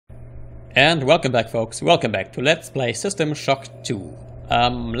And welcome back, folks. Welcome back to Let's Play System Shock 2.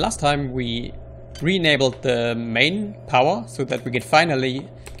 Last time we re-enabled the main power so that we can finally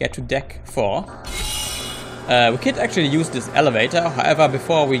get to deck 4. We could actually use this elevator, however,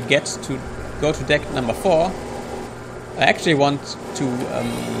 before we get to go to deck number 4, I actually want to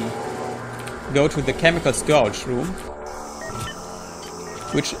go to the chemical storage room,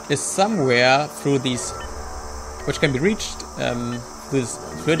 which is somewhere through these, which can be reached this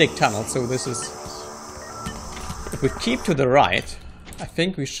fluidic tunnel. So this is, if we keep to the right, I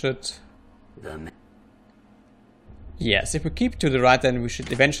think we should, yes, if we keep to the right, then we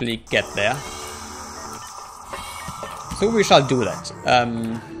should eventually get there. So we shall do that.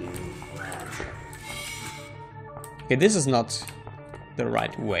 Okay, this is not the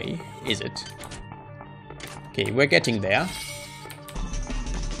right way, is it? Okay, we're getting there.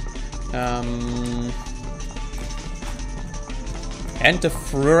 And the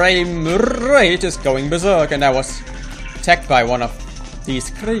frame rate is going berserk, and I was attacked by one of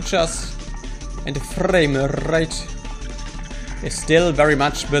these creatures, and the frame rate is still very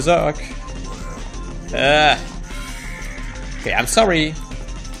much berserk. Okay, I'm sorry.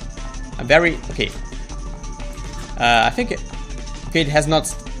 I'm very... okay. I think it has not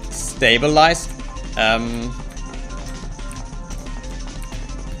stabilized.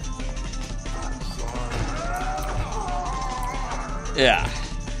 Yeah,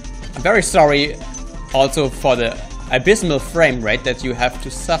 I'm very sorry also for the abysmal frame rate that you have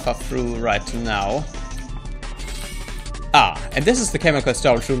to suffer through right now. And this is the chemical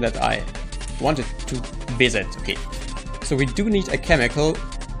storage room that I wanted to visit. Okay, so we do need a chemical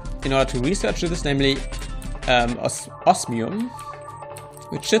in order to research this, namely osmium,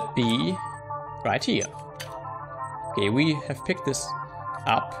 which should be right here. Okay, we have picked this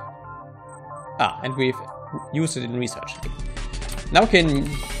up. And we've used it in research. Okay. Now we can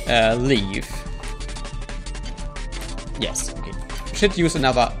leave. Yes, okay. We should use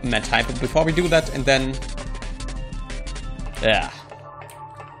another med type before we do that, and then...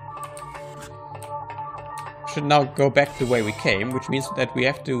 should now go back the way we came, which means that we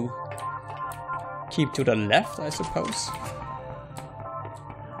have to keep to the left, I suppose.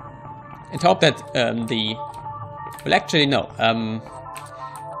 And hope that the... well, actually, no.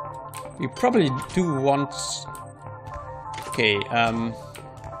 We probably do want... okay,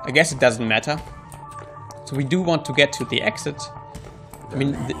 I guess it doesn't matter. So we do want to get to the exit. I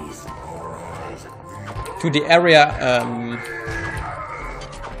mean, to the area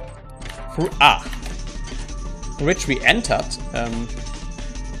which we entered.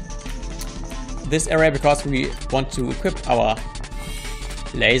 This area because we want to equip our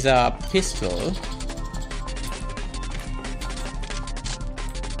laser pistol.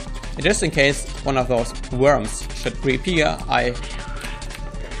 And just in case one of those worms should reappear, I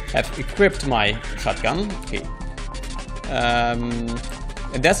have equipped my shotgun. Okay.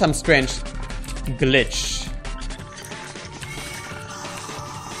 And there's some strange glitch.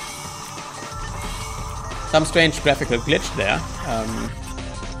 Some strange graphical glitch there.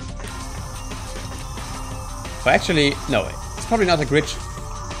 But actually, no, it's probably not a glitch.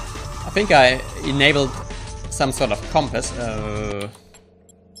 I think I enabled some sort of compass.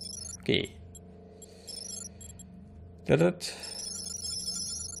 Okay. Did it?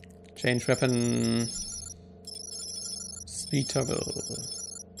 Change weapon. Speed toggle.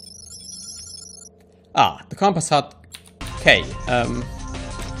 The compass hut. Okay.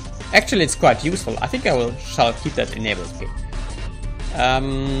 Actually, it's quite useful. I think shall keep that enabled. Okay.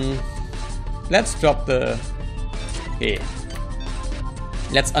 Let's drop the. Okay.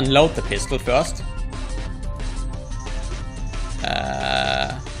 Let's unload the pistol first.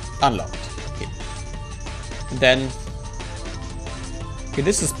 Unlocked. Okay. And then. Okay,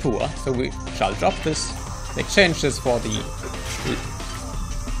 this is poor, so we shall drop this. Exchange this for the.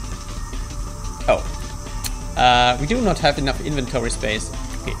 We do not have enough inventory space.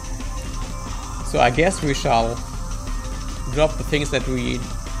 Okay. So I guess we shall drop the things that we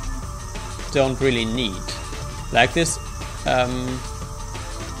don't really need. Like this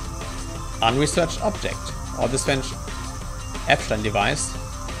unresearched object, or this French Epstein device.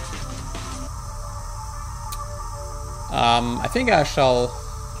 I think I shall...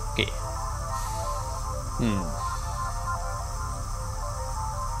 okay.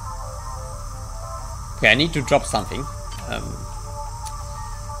 Okay, I need to drop something.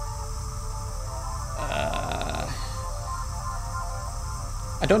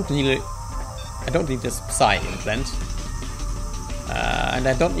 I don't need this psi implant. And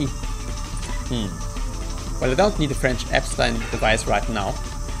I don't need... well, I don't need the French Epstein device right now.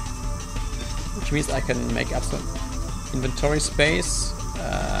 Which means I can make up some inventory space.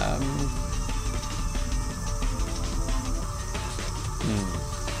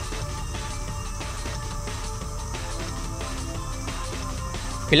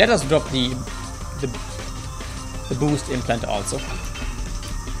 Okay, let us drop the boost implant also.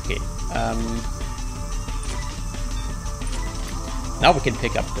 Okay. Now we can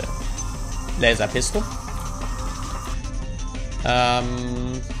pick up the laser pistol.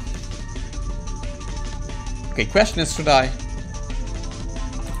 Okay, question is, should I...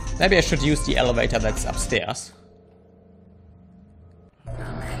 Maybe I should use the elevator that's upstairs.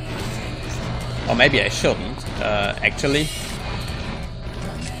 Or maybe I shouldn't, actually.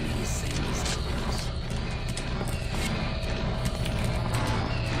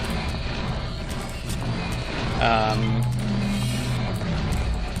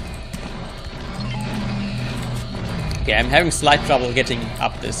 Okay, I'm having slight trouble getting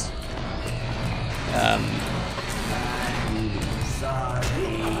up this.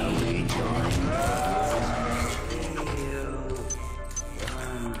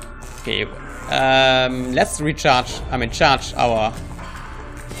 Okay, let's recharge, charge our...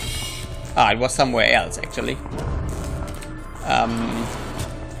 it was somewhere else, actually.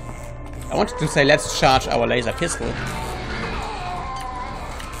 I wanted to say let's charge our laser pistol.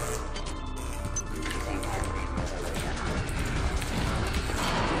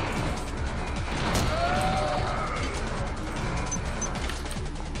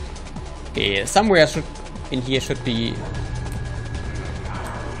 Okay, somewhere in here should be...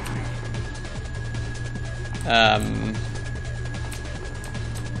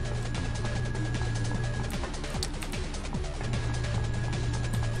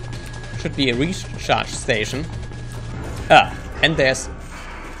 should be a recharge station. And there's...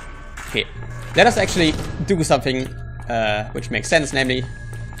 Okay, let us actually do something which makes sense, namely,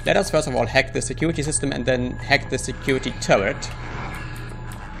 let us first of all hack the security system and then hack the security turret.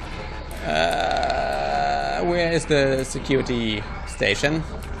 Where is the security station?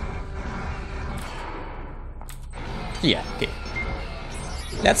 Here, okay.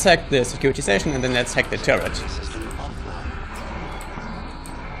 Let's hack the security station and then let's hack the turret.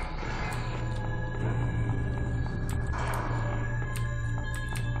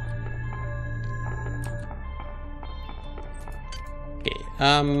 Okay,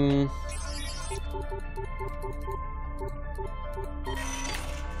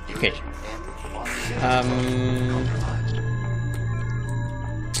 okay.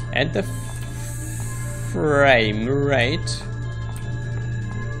 And the frame rate.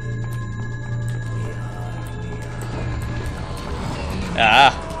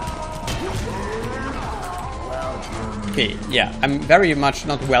 Okay, yeah, I'm very much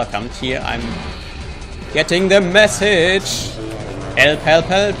not welcomed here. I'm getting the message. Help, help,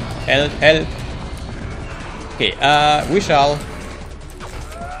 help, help, help. Okay, we shall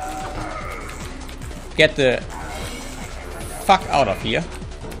get the fuck out of here.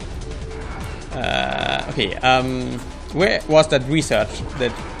 Okay, where was that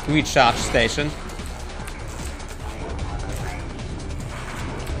recharge station?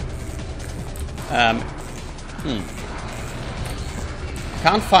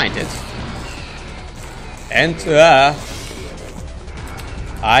 Can't find it. And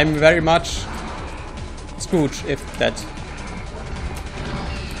I'm very much screwed if that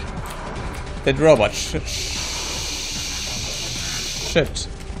robot should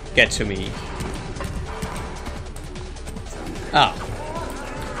get to me. I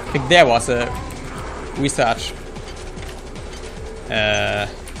think there was a research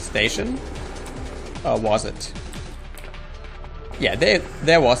station, or was it? Yeah,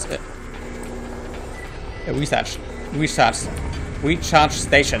 there was a recharge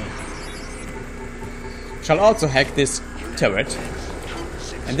station. Shall also hack this turret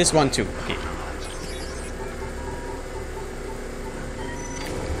and this one too. Okay.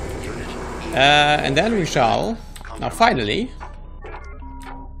 And then we shall now finally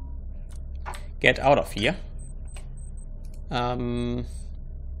get out of here. Have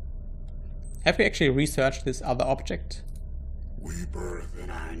we actually researched this other object? We birth in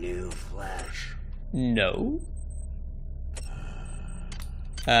our new flesh. No.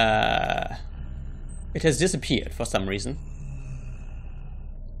 It has disappeared for some reason.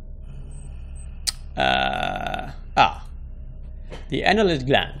 The annulate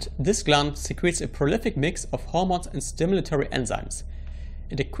gland. This gland secretes a prolific mix of hormones and stimulatory enzymes.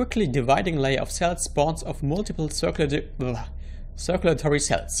 In a quickly dividing layer of cells spawns of multiple circulatory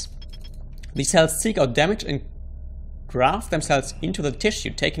cells. These cells seek out damage and graft themselves into the tissue,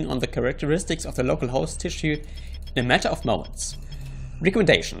 taking on the characteristics of the local host tissue in a matter of moments.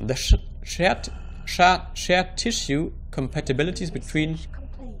 Recommendation: the shared tissue compatibilities between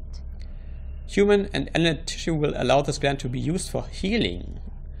human and annulate tissue will allow this gland to be used for healing,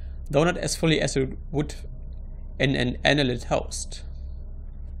 though not as fully as it would in an annulate host.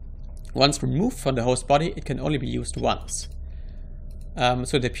 Once removed from the host body, it can only be used once.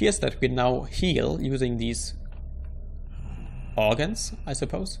 So it appears that we now heal using these organs, I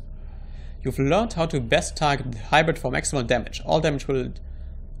suppose. You've learned how to best target the hybrid for maximal damage. All damage will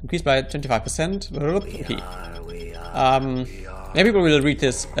increase by 25%. Okay. Maybe we will read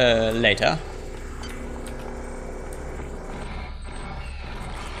this later.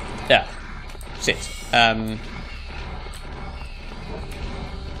 Yeah. Shit.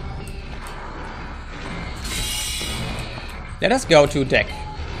 Let us go to deck.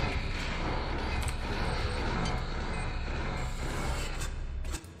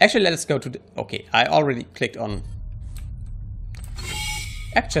 Actually, let us go to the... Okay, I already clicked on...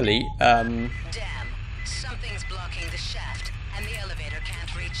 Actually, Damn, something's blocking the shaft, and the elevator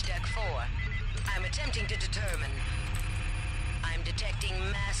can't reach deck 4. I'm attempting to determine... I'm detecting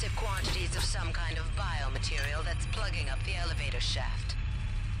massive quantities of some kind of biomaterial that's plugging up the elevator shaft.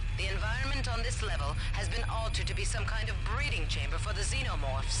 The environment on this level has been altered to be some kind of breeding chamber for the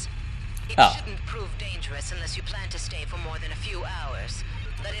xenomorphs. It shouldn't prove dangerous unless you plan to stay for more than a few hours.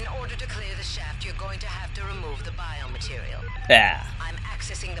 But in order to clear the shaft, you're going to have to remove the biomaterial. Yeah. I'm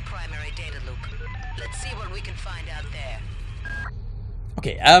accessing the primary data loop. Let's see what we can find out there.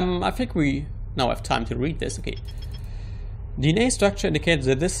 Okay, I think we now have time to read this. Okay. DNA structure indicates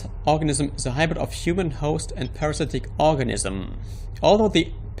that this organism is a hybrid of human host and parasitic organism. Although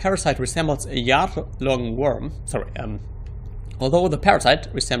the parasite resembles a yard-long worm, although the parasite,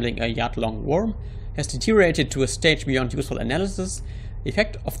 resembling a yard-long worm, has deteriorated to a stage beyond useful analysis, the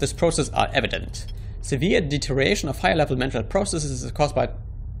effects of this process are evident. Severe deterioration of higher-level mental processes is caused by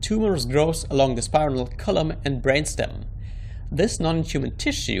tumorous growth along the spinal column and brainstem. This non-human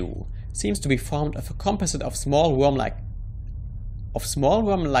tissue seems to be formed of a composite of small worm-like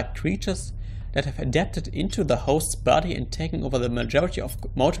creatures that have adapted into the host's body and taken over the majority of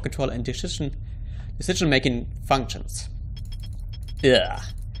motor control and decision-making functions. Ugh.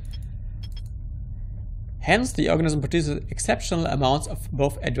 Hence, the organism produces exceptional amounts of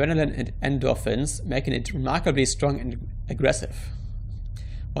both adrenaline and endorphins, making it remarkably strong and aggressive.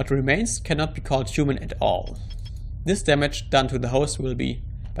 What remains cannot be called human at all. This damage done to the host will be,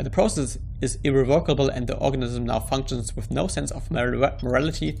 but the process is irrevocable and the organism now functions with no sense of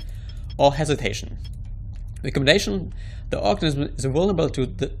morality or hesitation. Recommendation: the organism is vulnerable to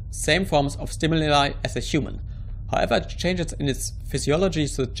the same forms of stimuli as a human. However, changes in its physiology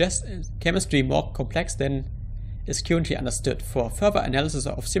suggest chemistry more complex than is currently understood. For further analysis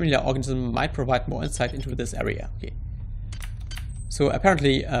of similar organisms might provide more insight into this area. Okay. So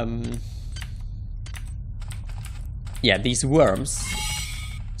apparently, yeah, these worms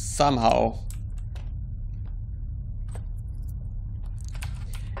somehow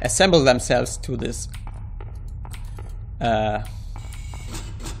assemble themselves to this,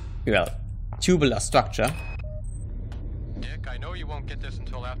 tubular structure. Nick, I know you won't get this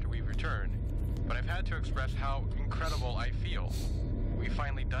until after we return, but I've had to express how incredible I feel. We've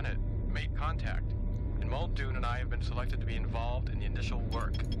finally done it, made contact, and Muldoon and I have been selected to be involved in the initial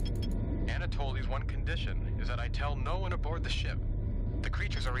work. Anatoly's one condition is that I tell no one aboard the ship. The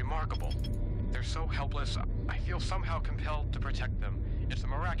creatures are remarkable. They're so helpless, I feel somehow compelled to protect them. It's a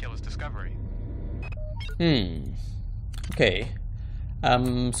miraculous discovery. Okay.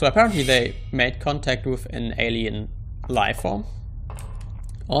 So apparently they made contact with an alien life form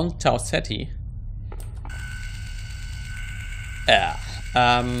on Tau Ceti. That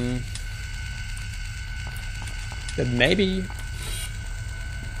maybe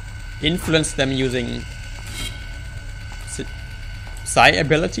influenced them using psi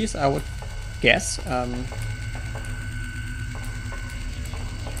abilities, I would guess.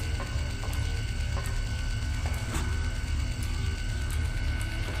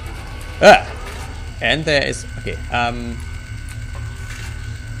 And there is, okay,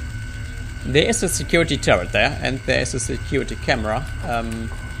 there is a security turret there, and there is a security camera. I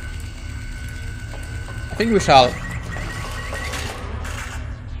think we shall,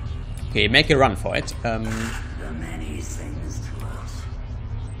 okay, make a run for it. The many things to us.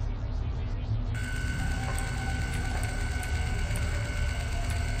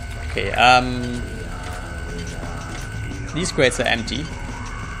 Okay, these crates are empty.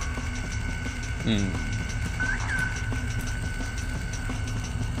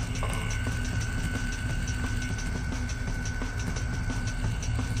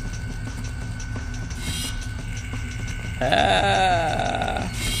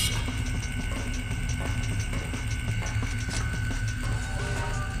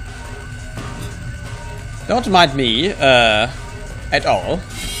 Don't mind me at all.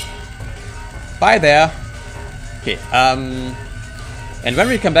 Bye there. Okay, And when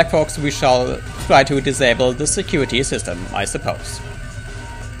we come back, folks, we shall try to disable the security system, I suppose.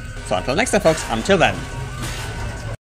 So until next time, folks, until then.